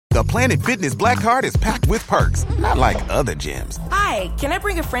The Planet Fitness Black Card is packed with perks, not like other gyms. Hi, can I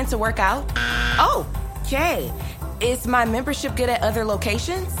bring a friend to work out? Oh, okay. Is my membership good at other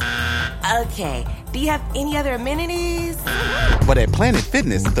locations? Okay. Do you have any other amenities? But at Planet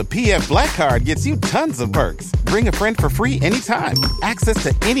Fitness, the PF Black Card gets you tons of perks. Bring a friend for free anytime. Access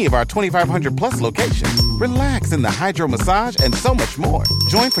to any of our 2,500 plus locations. Relax in the hydro massage and so much more.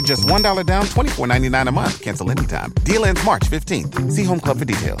 Join for just $1 down, $24.99 a month. Cancel anytime. Deal ends March 15th. See Home Club for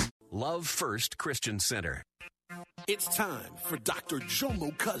details. Love First Christian Center. It's time for Dr.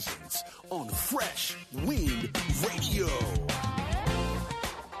 Jomo Cousins on Fresh Wind Radio.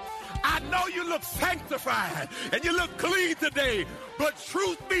 I know you look sanctified and you look clean today, but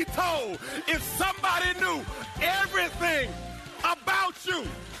truth be told, if somebody knew everything about you,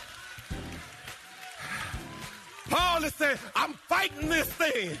 Paul is saying, I'm fighting this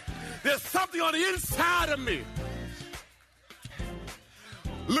thing. There's something on the inside of me.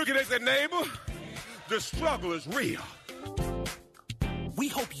 Look at this, neighbor. The struggle is real. We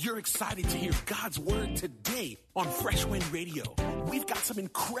hope you're excited to hear God's word today on Fresh Wind Radio. We've got some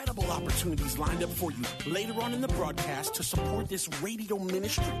incredible opportunities lined up for you later on in the broadcast to support this radio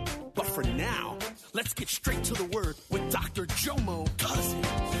ministry. But for now, let's get straight to the word with Dr. Jomo Cousins.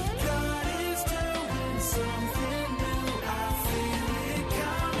 God is doing something new. I feel it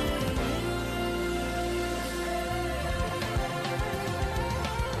coming.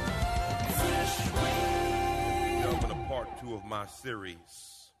 Fresh Wind. Welcome to part 2 of my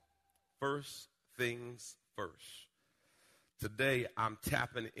series, First Things First. Today, I'm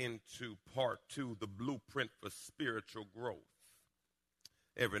tapping into part 2, the blueprint for spiritual growth.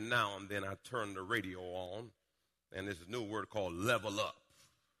 Every now and then I turn the radio on, and there's a new word called level up.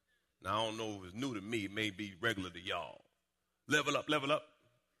 Now, I don't know if it's new to me. It may be regular to y'all. Level up, level up,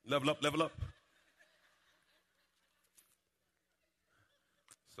 level up, level up.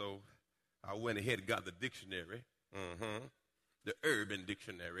 So I went ahead and got the dictionary, the Urban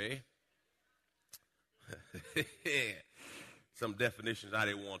Dictionary. Some definitions I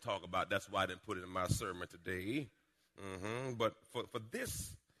didn't want to talk about. That's why I didn't put it in my sermon today. But for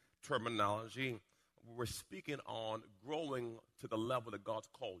this terminology, we're speaking on growing to the level that God's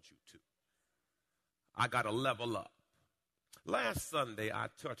called you to. I got to level up. Last Sunday, I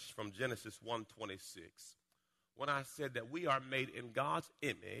touched from Genesis 1:26 when I said that we are made in God's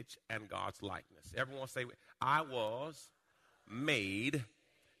image and God's likeness. Everyone say, I was made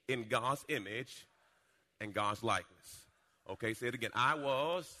in God's image and God's likeness. Okay, say it again. I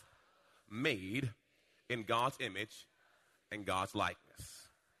was made in God's image and God's likeness.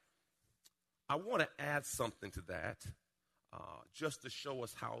 I want to add something to that just to show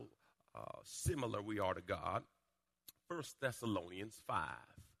us how similar we are to God. 1 Thessalonians 5.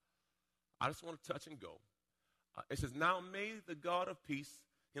 I just want to touch and go. It says, now may the God of peace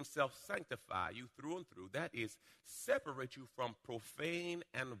himself sanctify you through and through. That is, separate you from profane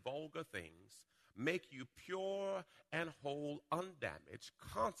and vulgar things, make you pure and whole, undamaged,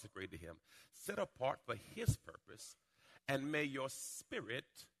 consecrate to him, set apart for his purpose, and may your spirit,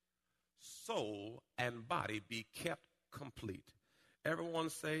 soul, and body be kept complete. Everyone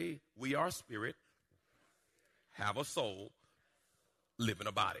say, we are spirit, have a soul, live in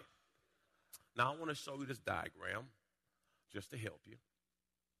a body. Now I want to show you this diagram just to help you.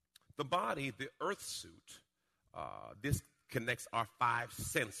 The body, the earth suit, this connects our 5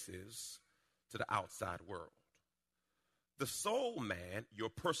 senses to the outside world. The soul man, your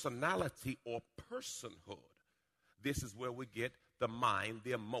personality or personhood, this is where we get the mind,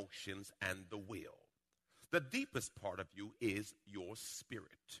 the emotions, and the will. The deepest part of you is your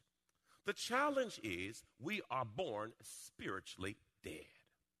spirit. The challenge is we are born spiritually dead.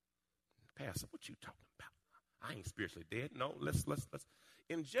 Pastor, what you talking about? I ain't spiritually dead. No, let's.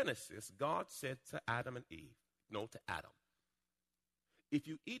 In Genesis, God said to Adam and Eve, to Adam, if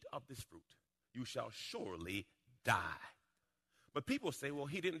you eat of this fruit, you shall surely die. But people say, well,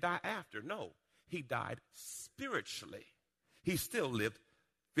 he didn't die after. No, he died spiritually. He still lived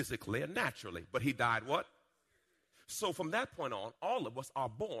physically and naturally, but he died what? So from that point on, all of us are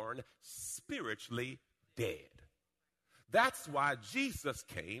born spiritually dead. That's why Jesus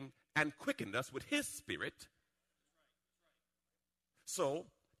came and quickened us with his spirit. So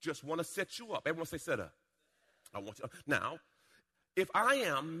just want to set you up. Everyone say set up. I want you. Now, if I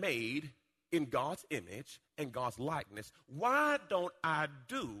am made in God's image and God's likeness, why don't I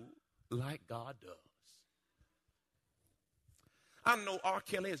do like God does? I know R.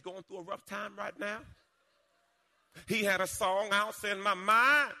 Kelly is going through a rough time right now. He had a song out saying, my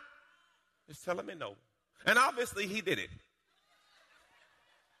mind is telling me no. And obviously he did it.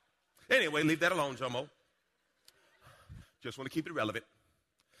 Anyway, leave that alone, Jomo. Just want to keep it relevant.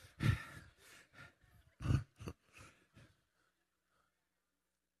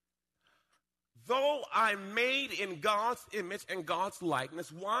 though I'm made in God's image and God's likeness,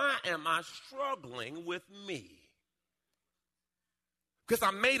 why am I struggling with me? Because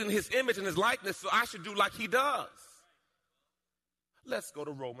I'm made in his image and his likeness, so I should do like he does. Let's go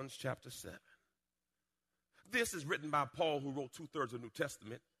to Romans chapter 7. This is written by Paul, who wrote 2/3 of the New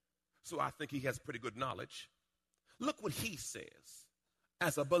Testament, so I think he has pretty good knowledge. Look what he says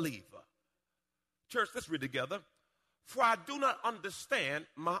as a believer. Church, let's read together. For I do not understand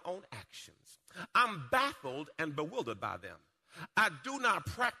my own actions. I'm baffled and bewildered by them. I do not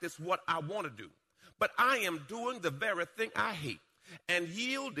practice what I want to do, but I am doing the very thing I hate and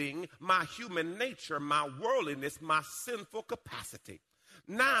yielding my human nature, my worldliness, my sinful capacity.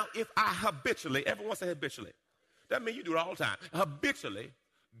 Now, if I habitually, everyone say habitually, that means you do it all the time, habitually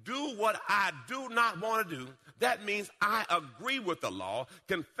do what I do not want to do, that means I agree with the law,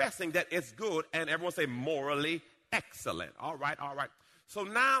 confessing that it's good, and everyone say morally excellent. All right. So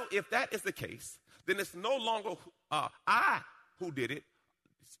now, if that is the case, then it's no longer I who did it.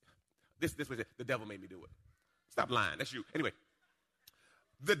 This was it. The devil made me do it. Stop lying. That's you. Anyway,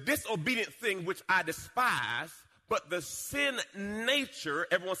 the disobedient thing which I despise, but the sin nature,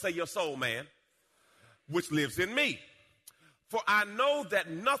 everyone say your soul, man, which lives in me. For I know that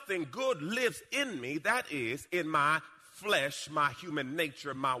nothing good lives in me, that is, in my flesh, my human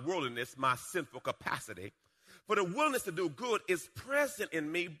nature, my worldliness, my sinful capacity. For the willingness to do good is present in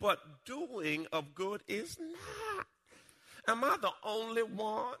me, but doing of good is not. Am I the only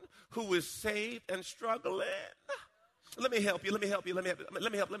one who is saved and struggling? Let me help you.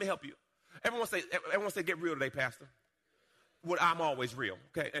 Everyone say, get real today, Pastor. Well, I'm always real.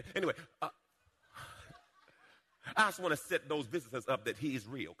 Okay. Anyway, I just want to set those visitors up that he is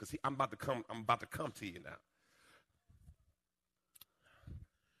real, because I'm about to come to you now.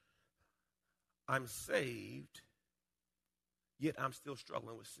 I'm saved, yet I'm still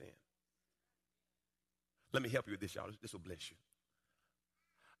struggling with sin. Let me help you with this, y'all. This will bless you.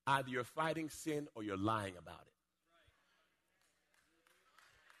 Either you're fighting sin or you're lying about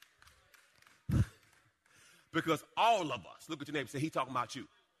it. Because all of us, look at your neighbor and say, he talking about you.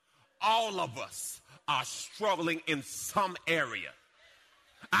 All of us are struggling in some area.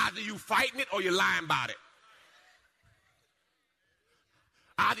 Either you fighting it or you're lying about it.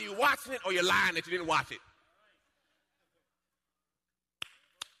 Either you're watching it or you're lying that you didn't watch it.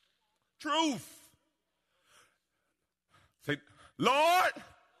 Truth. Say, Lord,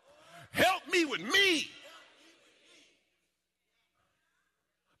 help me with me.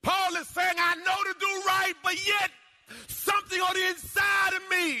 Paul is saying, I know to do right, but yet something on the inside of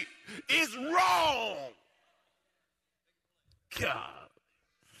me is wrong. God.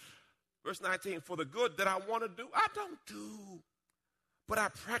 Verse 19, for the good that I want to do, I don't do. But I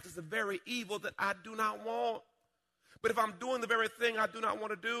practice the very evil that I do not want. But if I'm doing the very thing I do not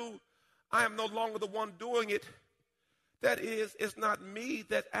want to do, I am no longer the one doing it. That is, it's not me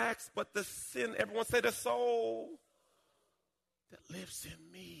that acts, but the sin, everyone say the soul that lives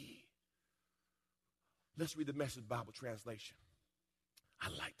in me. Let's read the Message Bible translation. I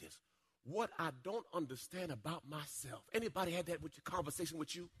like this. What I don't understand about myself. Anybody had that with your conversation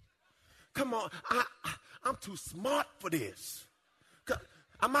with you? Come on, I'm too smart for this.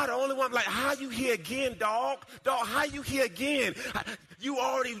 Am I the only one? Like, how you here again, dog? Dog, how you here again? You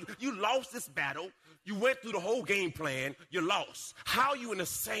lost this battle. You went through the whole game plan. You lost. How you in the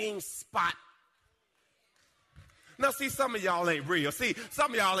same spot? Now, see, some of y'all ain't real. See,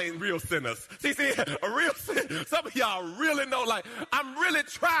 some of y'all ain't real sinners. See, a real sinner. Some of y'all really know, like, I'm really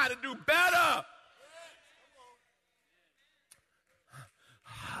trying to do better.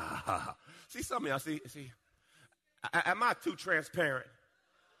 See, some of y'all, see, am I too transparent?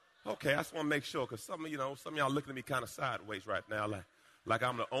 Okay, I just want to make sure, because some of y'all looking at me kind of sideways right now, like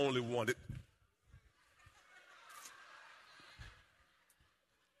I'm the only one that.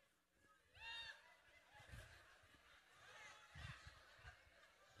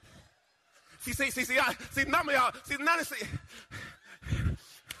 None of y'all,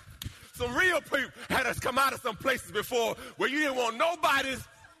 some real people had us come out of some places before where you didn't want nobody's.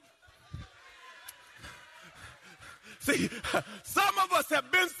 See, some of us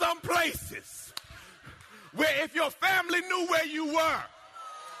have been some places where if your family knew where you were,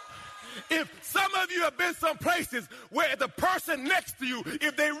 if some of you have been some places where the person next to you,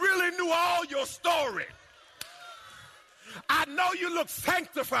 if they really knew all your story, I know you look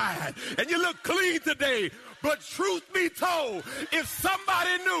sanctified and you look clean today, but truth be told, if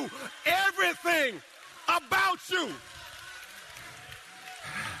somebody knew everything about you,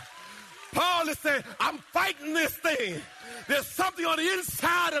 Paul is saying, I'm fighting this thing. There's something on the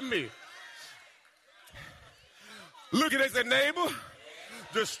inside of me. Look at it, say, neighbor,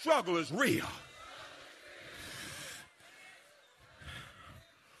 the struggle is real.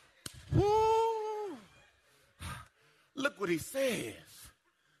 Look what he says.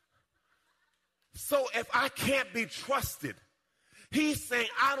 So if I can't be trusted, he's saying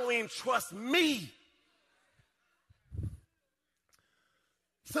I don't even trust me.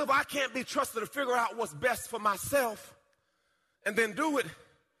 So if I can't be trusted to figure out what's best for myself and then do it,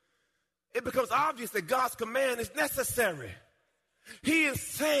 it becomes obvious that God's command is necessary. He is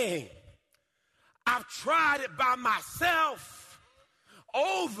saying, I've tried it by myself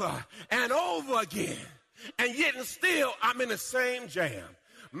over and over again, and yet and still I'm in the same jam.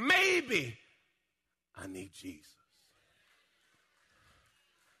 Maybe I need Jesus.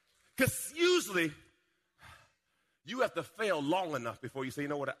 Because usually you have to fail long enough before you say, you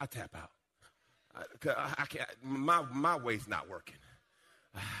know what, I tap out. I can't, my way's not working.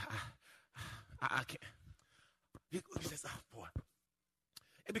 I can't. He says, oh boy.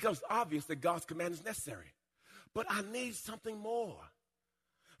 It becomes obvious that God's command is necessary. But I need something more.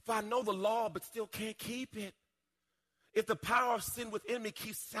 If I know the law but still can't keep it, if the power of sin within me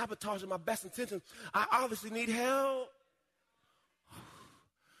keeps sabotaging my best intentions, I obviously need help.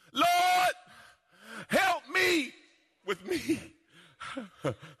 Lord, help me with me.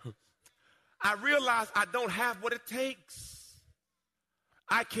 I realize I don't have what it takes.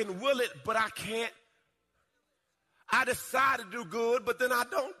 I can will it, but I can't. I decide to do good, but then I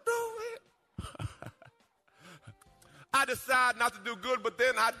don't do it. I decide not to do good, but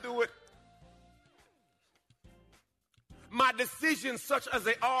then I do it. My decisions, such as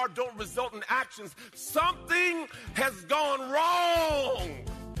they are, don't result in actions. Something has gone wrong.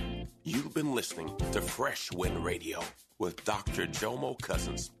 You've been listening to Fresh Wind Radio with Dr. Jomo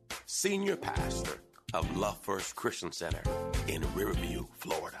Cousins, Senior Pastor of Love First Christian Center in Riverview,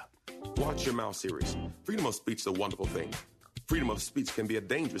 Florida. Watch Your Mouth series. Freedom of speech is a wonderful thing. Freedom of speech can be a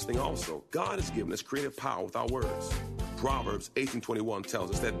dangerous thing also. God has given us creative power with our words. Proverbs 18:21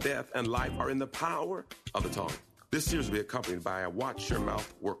 tells us that death and life are in the power of the tongue. This series will be accompanied by a Watch Your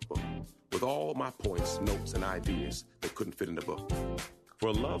Mouth workbook with all my points, notes, and ideas that couldn't fit in the book. For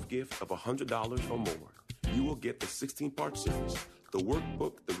a love gift of $100 or more, you will get the 16-part series, the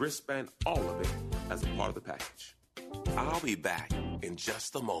workbook, the wristband, all of it as a part of the package. I'll be back in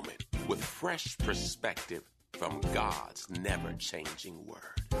just a moment with fresh perspective from God's never-changing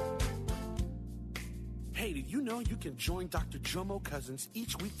word. Hey, did you know you can join Dr. Jomo Cousins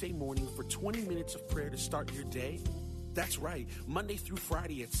each weekday morning for 20 minutes of prayer to start your day? That's right. Monday through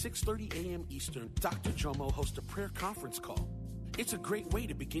Friday at 6:30 a.m. Eastern, Dr. Jomo hosts a prayer conference call. It's a great way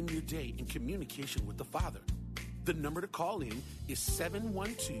to begin your day in communication with the Father. The number to call in is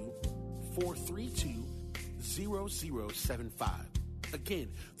 712-432-0075.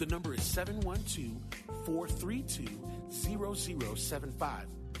 Again, the number is 712-432-0075.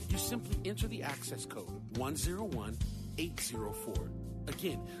 You simply enter the access code 101804.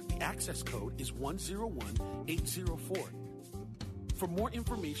 Again, the access code is 101804. For more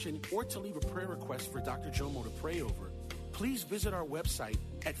information or to leave a prayer request for Dr. Jomo to pray over, please visit our website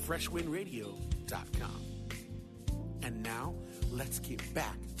at freshwindradio.com. And now, let's get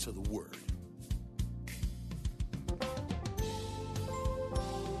back to the Word.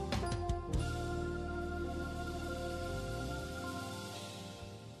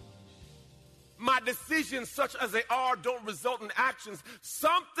 My decisions, such as they are, don't result in actions.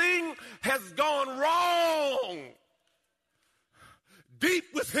 Something has gone wrong deep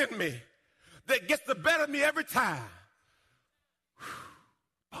within me that gets the better of me every time.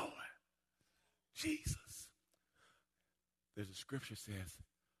 Boy, Jesus. There's a scripture says,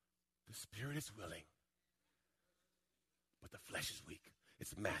 the spirit is willing, but the flesh is weak.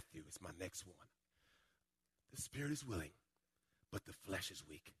 It's Matthew. It's my next one. The spirit is willing, but the flesh is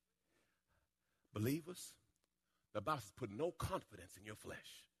weak. Believers, the Bible says put no confidence in your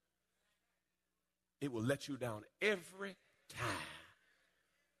flesh. It will let you down every time.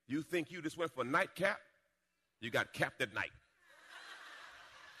 You think you just went for a nightcap? You got capped at night.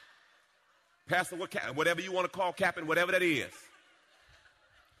 Pastor, what cap? Whatever you want to call capping, whatever that is.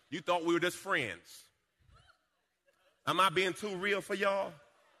 You thought we were just friends. Am I being too real for y'all?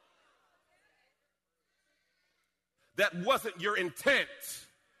 That wasn't your intent.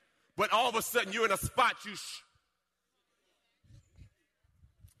 But all of a sudden, you're in a spot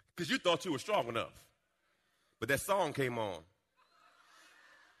because you thought you were strong enough. But that song came on.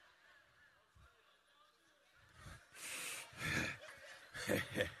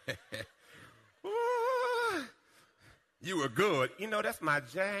 You were good. You know, that's my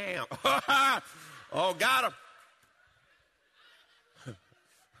jam. Oh, got him.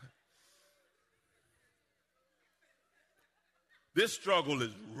 This struggle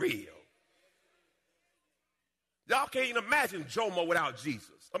is real. Y'all can't even imagine Jomo without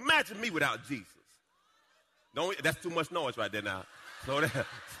Jesus. Imagine me without Jesus. That's too much noise right there now. Slow that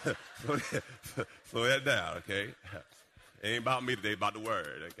down, okay? It ain't about me today, about the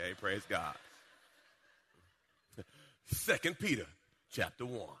word, okay? Praise God. 2 Peter chapter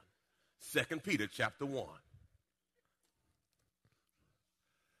 1. 2 Peter chapter 1.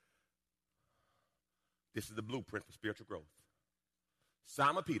 This is the blueprint for spiritual growth.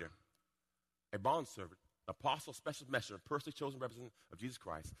 Simon Peter, a bondservant, apostle, special messenger, personally chosen representative of Jesus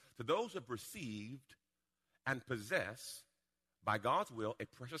Christ, to those who have received and possess, by God's will, a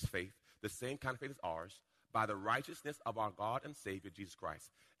precious faith, the same kind of faith as ours, by the righteousness of our God and Savior, Jesus Christ.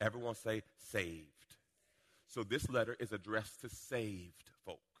 Everyone say, saved. So this letter is addressed to saved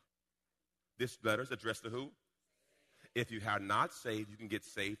folk. This letter is addressed to who? If you are not saved, you can get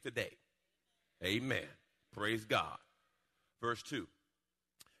saved today. Amen. Praise God. Verse 2.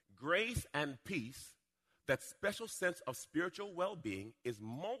 Grace and peace, that special sense of spiritual well-being, is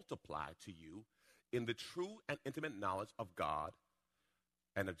multiplied to you in the true and intimate knowledge of God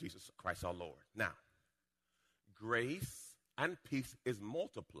and of Jesus Christ our Lord. Now, grace and peace is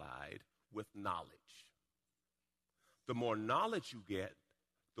multiplied with knowledge. The more knowledge you get,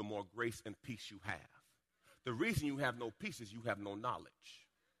 the more grace and peace you have. The reason you have no peace is you have no knowledge.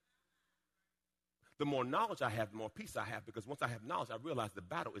 The more knowledge I have, the more peace I have, because once I have knowledge, I realize the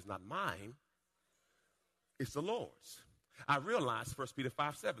battle is not mine, it's the Lord's. I realize, 1 Peter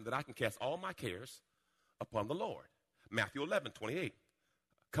 5:7, that I can cast all my cares upon the Lord. Matthew 11:28,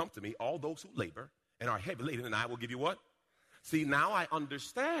 come to me, all those who labor and are heavy laden, and I will give you what? See, now I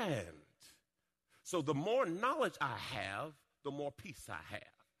understand. So the more knowledge I have, the more peace I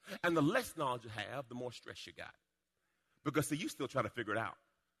have. And the less knowledge you have, the more stress you got. Because, see, you still trying to figure it out.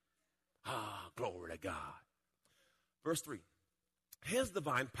 Glory to God. Verse 3. His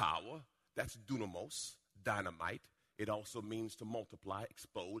divine power, that's dunamos, dynamite. It also means to multiply,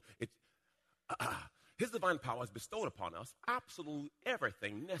 explode. His divine power has bestowed upon us absolutely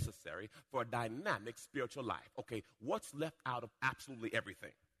everything necessary for a dynamic spiritual life. Okay, what's left out of absolutely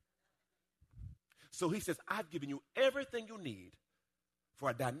everything? So he says, I've given you everything you need for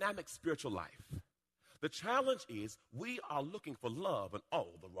a dynamic spiritual life. The challenge is we are looking for love in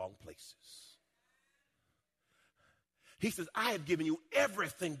all the wrong places. He says, I have given you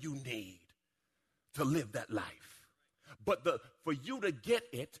everything you need to live that life. But for you to get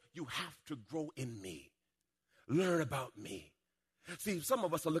it, you have to grow in me. Learn about me. See, some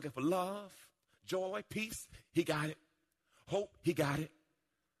of us are looking for love, joy, peace. He got it. Hope, he got it.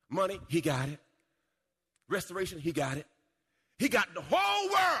 Money, he got it. Restoration, he got it. He got the whole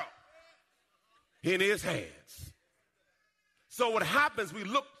world in his hands. So what happens, we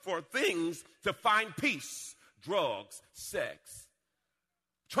look for things to find peace. Drugs, sex.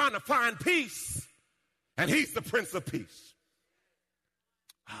 Trying to find peace. And he's the Prince of Peace.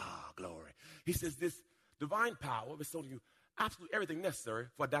 Glory. He says this divine power bestowed on you absolutely everything necessary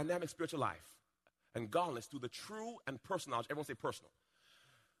for a dynamic spiritual life and godliness through the true and personal knowledge. Everyone say personal.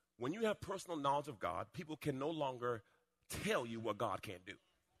 When you have personal knowledge of God, people can no longer tell you what God can't do.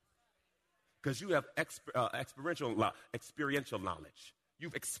 Because you have experiential knowledge.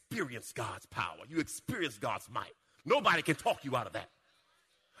 You've experienced God's power. You experienced God's might. Nobody can talk you out of that.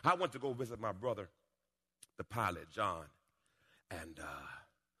 I went to go visit my brother, the pilot, John, and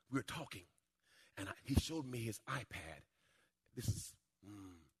we were talking, and he showed me his iPad. This is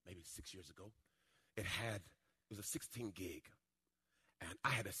maybe 6 years ago. It was a 16 gig, and I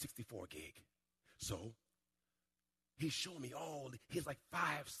had a 64 gig. So he showed me he's like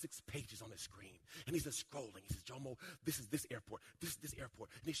 5-6 pages on the screen. And he's just scrolling. He says, Jomo, this is this airport, this is this airport.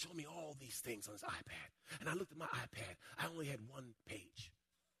 And he showed me all these things on his iPad. And I looked at my iPad. I only had 1 page.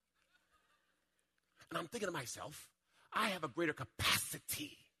 And I'm thinking to myself, I have a greater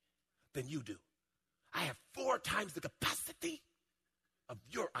capacity than you do. I have 4 times the capacity of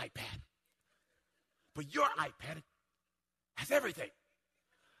your iPad. But your iPad has everything.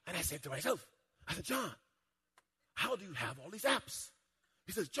 And I said to myself, I said, John, how do you have all these apps?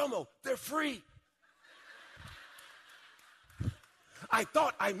 He says, Jomo, they're free. I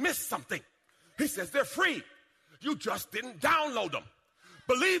thought I missed something. He says, they're free. You just didn't download them.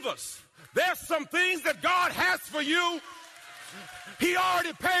 Believers, there's some things that God has for you. He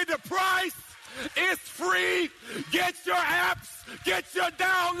already paid the price. It's free. Get your apps. Get your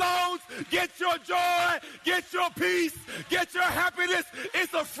downloads. Get your joy. Get your peace. Get your happiness.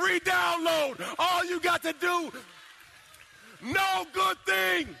 It's a free download. All you got to do, no good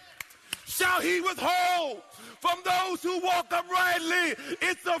thing shall he withhold from those who walk uprightly.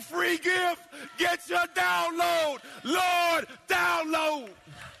 It's a free gift. Get your download. Lord, download.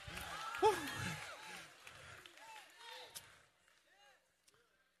 Whew.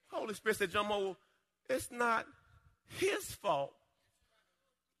 Holy Spirit said, Jomo, it's not his fault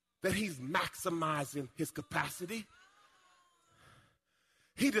that he's maximizing his capacity.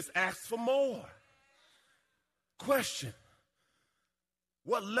 He just asks for more. Question: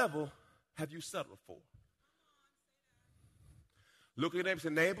 what level have you settled for? Look at your neighbor and say,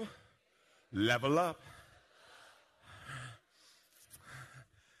 neighbor, level up.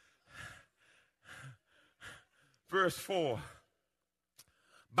 Verse 4.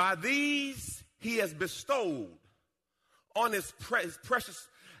 By these he has bestowed on his precious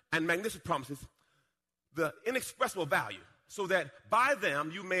and magnificent promises the inexpressible value, so that by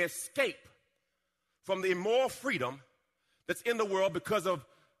them you may escape from the immoral freedom that's in the world because of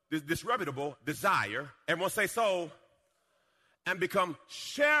this disreputable desire. Everyone say so. And become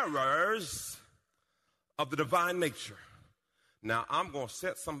sharers of the divine nature. Now, I'm going to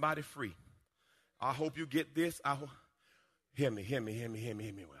set somebody free. I hope you get this. Hear me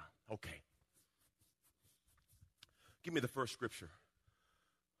well. Okay. Give me the first scripture.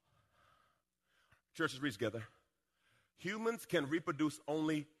 Churches, read together. Humans can reproduce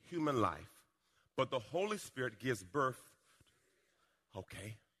only human life, but the Holy Spirit gives birth.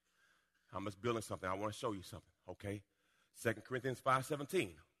 Okay. I'm just building something. I want to show you something. Okay. 2 Corinthians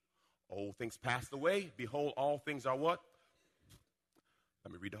 5:17. Old things passed away. Behold, all things are what?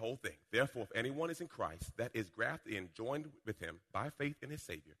 Let me read the whole thing. Therefore, if anyone is in Christ, that is grafted in, joined with him by faith in his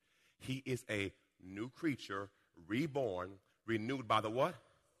Savior, he is a new creature, reborn, renewed by the what?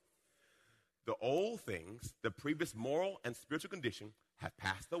 The old things, the previous moral and spiritual condition, have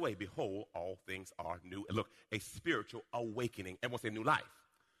passed away. Behold, all things are new. And look, a spiritual awakening. Everyone say new life.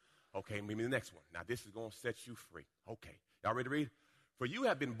 Okay, maybe the next one. Now, this is going to set you free. Okay, y'all ready to read? For you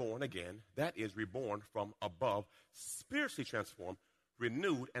have been born again, that is, reborn from above, spiritually transformed,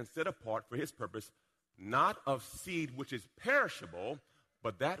 renewed, and set apart for his purpose, not of seed which is perishable,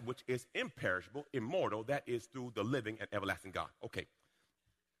 but that which is imperishable, immortal, that is through the living and everlasting God. Okay,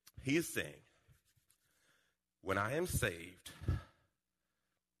 he is saying, when I am saved,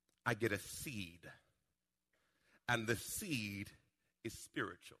 I get a seed, and the seed is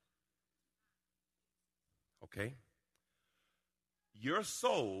spiritual. Okay? Your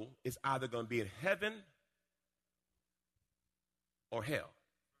soul is either going to be in heaven or hell.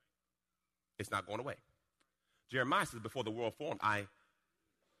 It's not going away. Jeremiah says, before the world formed,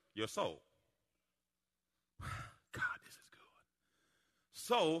 your soul. God, this is good.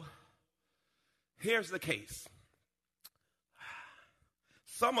 So, here's the case.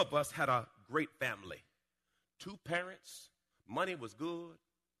 Some of us had a great family. 2 parents, money was good,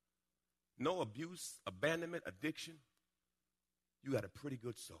 no abuse, abandonment, addiction. You had a pretty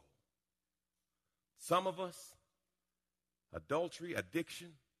good soul. Some of us, adultery,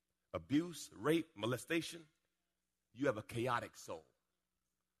 addiction, abuse, rape, molestation, you have a chaotic soul.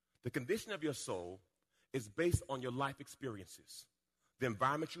 The condition of your soul is based on your life experiences, the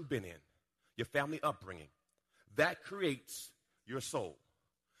environment you've been in, your family upbringing. That creates your soul.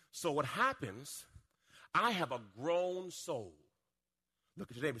 So what happens, I have a grown soul. Look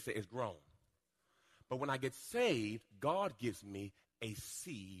at your neighbor and say, it's grown. But when I get saved, God gives me a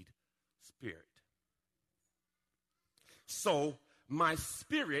seed spirit. So my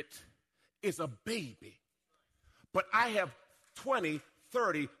spirit is a baby. But I have 20,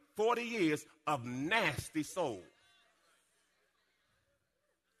 30, 40 years of nasty soul.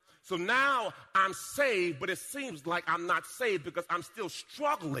 So now I'm saved, but it seems like I'm not saved because I'm still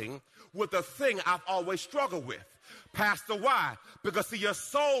struggling with the thing I've always struggled with. Pastor, why? Because, see, your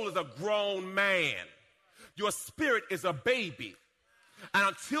soul is a grown man. Your spirit is a baby. And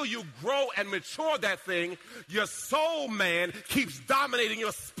until you grow and mature that thing, your soul man keeps dominating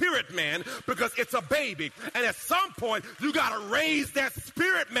your spirit man because it's a baby. And at some point, you got to raise that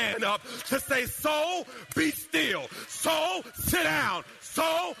spirit man up to say, soul, be still. Soul, sit down.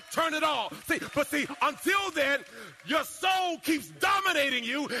 Soul, turn it off. See, until then, your soul keeps dominating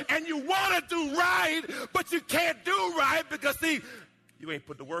you and you want to do right, but you can't do right because, see, you ain't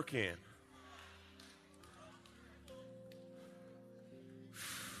put the work in.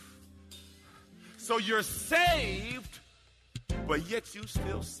 So you're saved, but yet you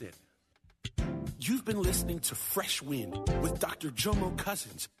still sin. You've been listening to Fresh Wind with Dr. Jomo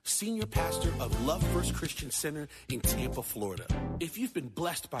Cousins, Senior Pastor of Love First Christian Center in Tampa, Florida. If you've been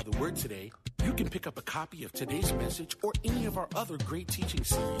blessed by the word today, you can pick up a copy of today's message or any of our other great teaching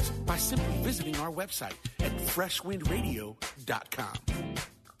series by simply visiting our website at freshwindradio.com.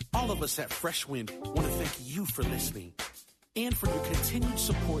 All of us at Fresh Wind want to thank you for listening and for your continued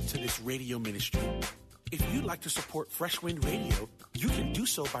support to this radio ministry. If you'd like to support Fresh Wind Radio, you can do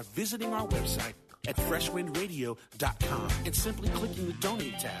so by visiting our website at freshwindradio.com and simply clicking the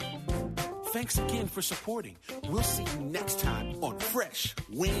Donate tab. Thanks again for supporting. We'll see you next time on Fresh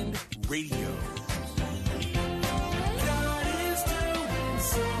Wind Radio.